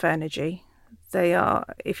both of them for energy. They are,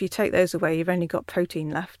 if you take those away, you've only got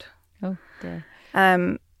protein left. Oh dear.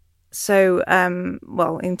 Well,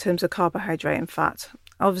 in terms of carbohydrate and fat,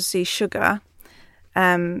 obviously sugar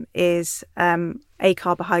is a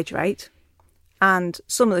carbohydrate, and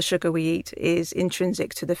some of the sugar we eat is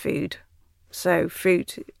intrinsic to the food. So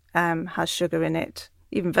fruit has sugar in it.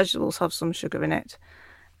 Even vegetables have some sugar in it.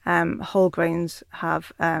 Whole grains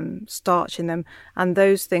have starch in them, and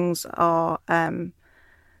those things are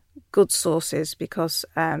good sources because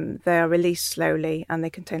they are released slowly and they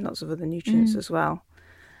contain lots of other nutrients as well.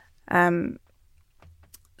 In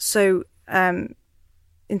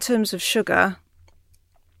terms of sugar,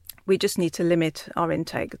 we just need to limit our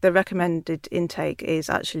intake. The recommended intake is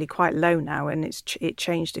actually quite low now, and it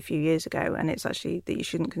changed a few years ago, and it's actually that you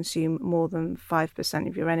shouldn't consume more than 5%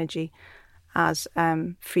 of your energy as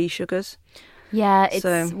free sugars. Yeah,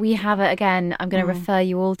 we have it again. I'm going to refer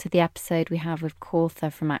you all to the episode we have with Kauther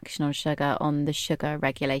from Action on Sugar on the sugar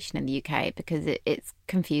regulation in the UK, because it's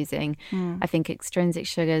confusing. I think extrinsic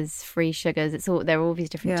sugars, free sugars, there are all these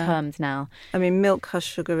different terms now. I mean, milk has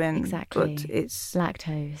sugar in, exactly, but it's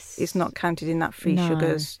lactose. It's not counted in that free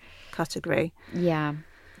sugars category. Yeah.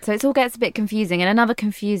 So it all gets a bit confusing. And another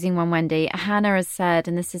confusing one, Wendy, Hannah has said,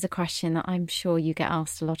 and this is a question that I'm sure you get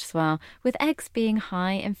asked a lot as well, with eggs being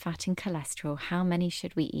high in fat and cholesterol, how many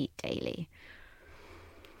should we eat daily?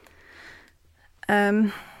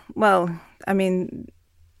 Well, I mean,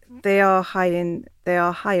 they are higher in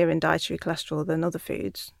dietary cholesterol than other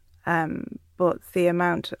foods, but the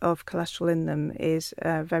amount of cholesterol in them is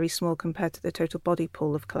very small compared to the total body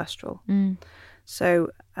pool of cholesterol. So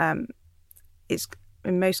it's,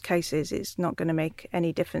 in most cases, it's not going to make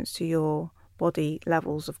any difference to your body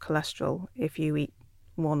levels of cholesterol if you eat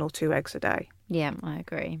 1 or 2 eggs a day. Yeah, I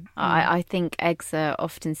agree. I think eggs are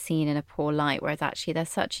often seen in a poor light, whereas actually they're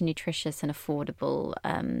such a nutritious and affordable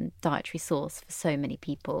dietary source for so many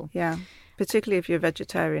people. Yeah, particularly if you're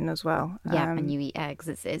vegetarian as well. Yeah, and you eat eggs.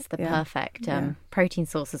 It's the perfect protein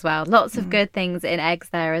source as well. Lots of good things in eggs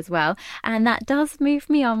there as well. And that does move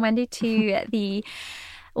me on, Wendy, to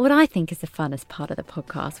what I think is the funnest part of the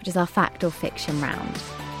podcast, which is our fact or fiction round.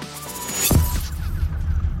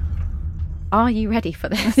 Are you ready for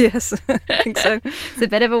this? Yes, I think so. It's a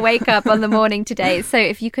bit of a wake up on the morning today. So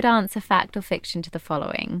if you could answer fact or fiction to the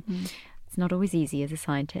following. It's not always easy as a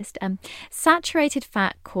scientist. Saturated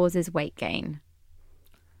fat causes weight gain.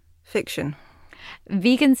 Fiction.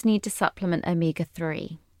 Vegans need to supplement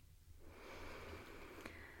omega-3.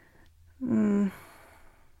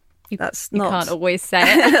 You can't always say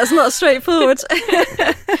it. That's not straightforward.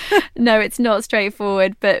 No, it's not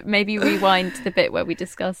straightforward, but maybe rewind to the bit where we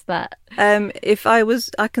discussed that.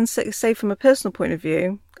 I can say from a personal point of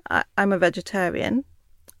view, I'm a vegetarian,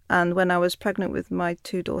 and when I was pregnant with my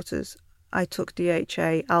 2 daughters, I took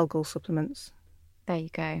DHA algal supplements. There you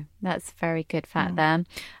go. That's very good fact there.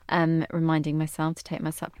 Reminding myself to take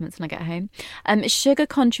my supplements when I get home. Sugar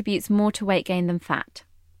contributes more to weight gain than fat.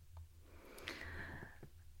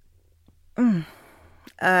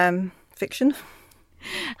 Fiction.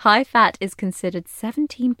 High fat is considered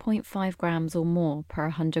 17.5 grams or more per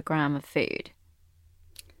 100 gram of food.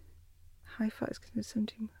 High fat is considered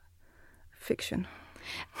 17. Fiction.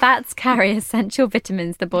 Fats carry essential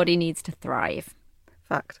vitamins the body needs to thrive.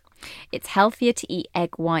 Fact. It's healthier to eat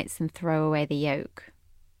egg whites than throw away the yolk.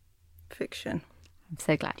 Fiction. I'm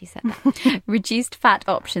so glad you said that. Reduced fat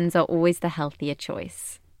options are always the healthier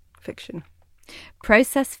choice. Fiction.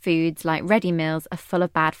 Processed foods like ready meals are full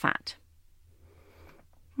of bad fat.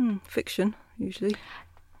 Fiction, usually.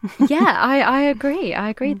 Yeah, I agree. I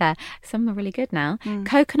agree there. Some are really good now.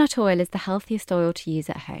 Coconut oil is the healthiest oil to use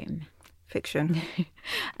at home. Fiction.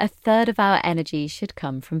 A third of our energy should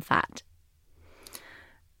come from fat.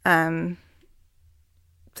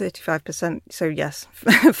 35%. So yes.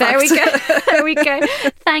 There we go. There we go.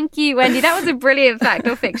 Thank you, Wendy. That was a brilliant fact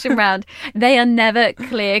or fiction round. They are never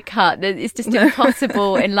clear cut. It's just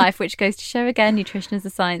impossible in life, which goes to show again, nutrition is a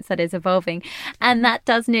science that is evolving. And that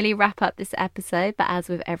does nearly wrap up this episode. But as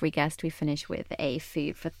with every guest, we finish with a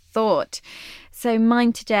food for thought. So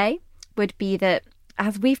mine today would be that,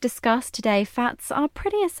 as we've discussed today, fats are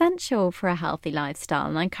pretty essential for a healthy lifestyle.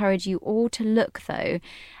 And I encourage you all to look, though,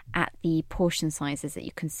 at the portion sizes that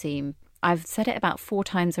you consume. I've said it about 4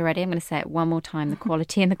 times already. I'm going to say it one more time. The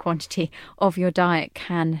quality and the quantity of your diet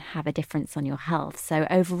can have a difference on your health. So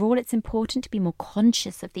overall, it's important to be more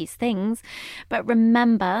conscious of these things. But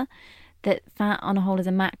remember that fat on a whole as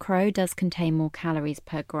a macro does contain more calories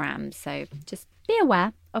per gram. So just be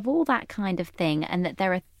aware of all that kind of thing, and that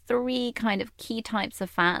there are 3 kind of key types of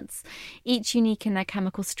fats, each unique in their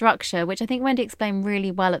chemical structure, which I think Wendy explained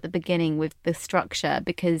really well at the beginning with the structure,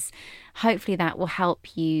 because hopefully that will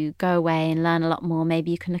help you go away and learn a lot more.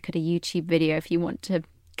 Maybe you can look at a YouTube video if you want to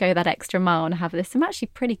go that extra mile and have. There's some actually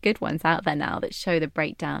pretty good ones out there now that show the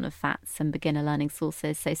breakdown of fats and beginner learning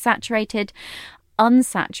sources. So saturated,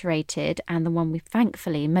 unsaturated, and the one we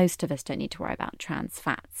thankfully most of us don't need to worry about, trans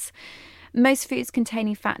fats. Most foods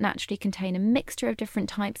containing fat naturally contain a mixture of different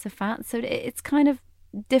types of fat, so it's kind of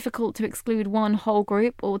difficult to exclude one whole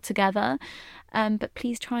group altogether. But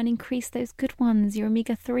please try and increase those good ones, your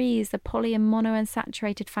omega-3s, the poly and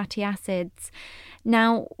monounsaturated fatty acids.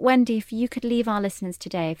 Now, Wendy, if you could leave our listeners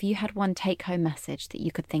today, if you had one take-home message that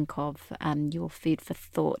you could think of, your food for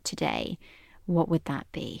thought today, what would that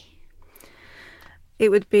be? It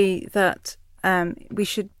would be that we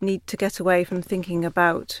should need to get away from thinking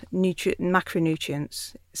about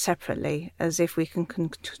macronutrients separately as if we can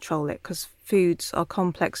control it, because foods are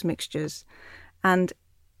complex mixtures, and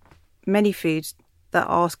many foods that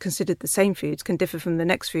are considered the same foods can differ from the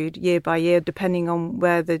next food year by year depending on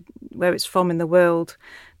where it's from in the world.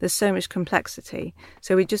 There's so much complexity,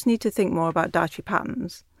 so we just need to think more about dietary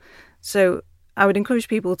patterns. So I would encourage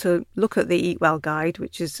people to look at the Eat Well guide,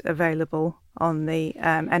 which is available on the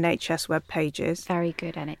NHS web pages. Very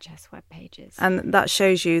good NHS web pages. And that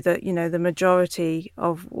shows you that, the majority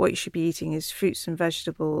of what you should be eating is fruits and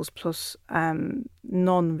vegetables plus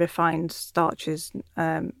non-refined starches,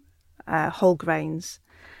 whole grains,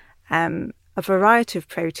 a variety of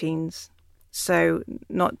proteins. So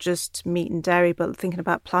not just meat and dairy, but thinking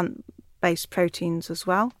about plant-based proteins as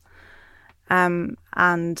well. And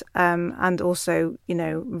also,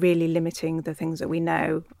 really limiting the things that we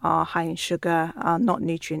know are high in sugar, are not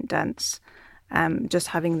nutrient dense, just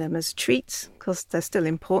having them as treats because they're still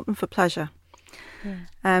important for pleasure.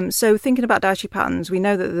 Yeah. So thinking about dietary patterns, we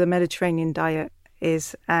know that the Mediterranean diet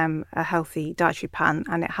is a healthy dietary pattern,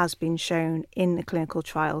 and it has been shown in a clinical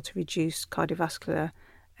trial to reduce cardiovascular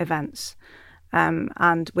events.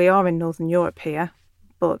 And we are in Northern Europe here,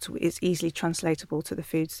 but it's easily translatable to the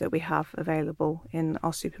foods that we have available in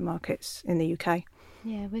our supermarkets in the UK.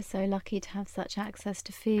 Yeah, we're so lucky to have such access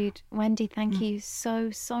to food. Wendy, thank you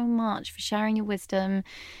so much for sharing your wisdom,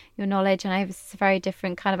 your knowledge. I know this is a very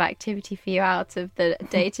different kind of activity for you out of the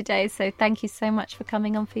day-to-day, so thank you so much for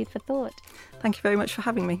coming on Food for Thought. Thank you very much for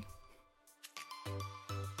having me.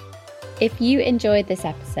 If you enjoyed this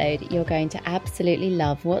episode, you're going to absolutely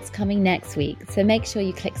love what's coming next week. So make sure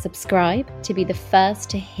you click subscribe to be the first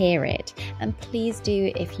to hear it. And please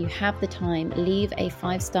do, if you have the time, leave a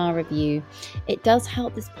 5-star review. It does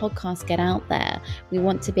help this podcast get out there. We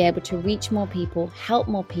want to be able to reach more people, help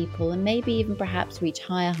more people, and maybe even perhaps reach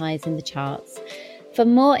higher highs in the charts. For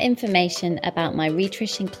more information about my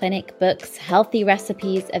Rhitrition Clinic, books, healthy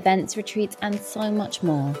recipes, events, retreats, and so much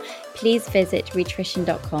more, please visit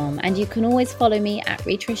rhitrition.com. And you can always follow me at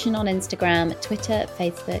Rhitrition on Instagram, Twitter,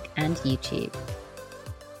 Facebook, and YouTube.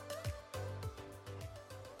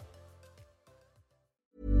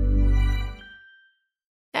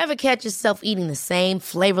 Ever catch yourself eating the same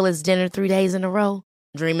flavorless dinner 3 days in a row?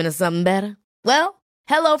 Dreaming of something better? Well,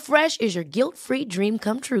 HelloFresh is your guilt-free dream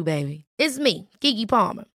come true, baby. It's me, Keke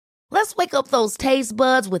Palmer. Let's wake up those taste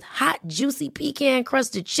buds with hot, juicy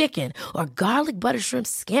pecan-crusted chicken or garlic butter shrimp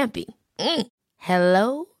scampi.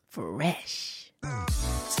 Hello Fresh.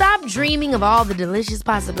 Stop dreaming of all the delicious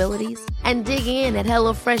possibilities and dig in at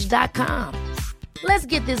HelloFresh.com. Let's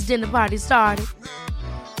get this dinner party started.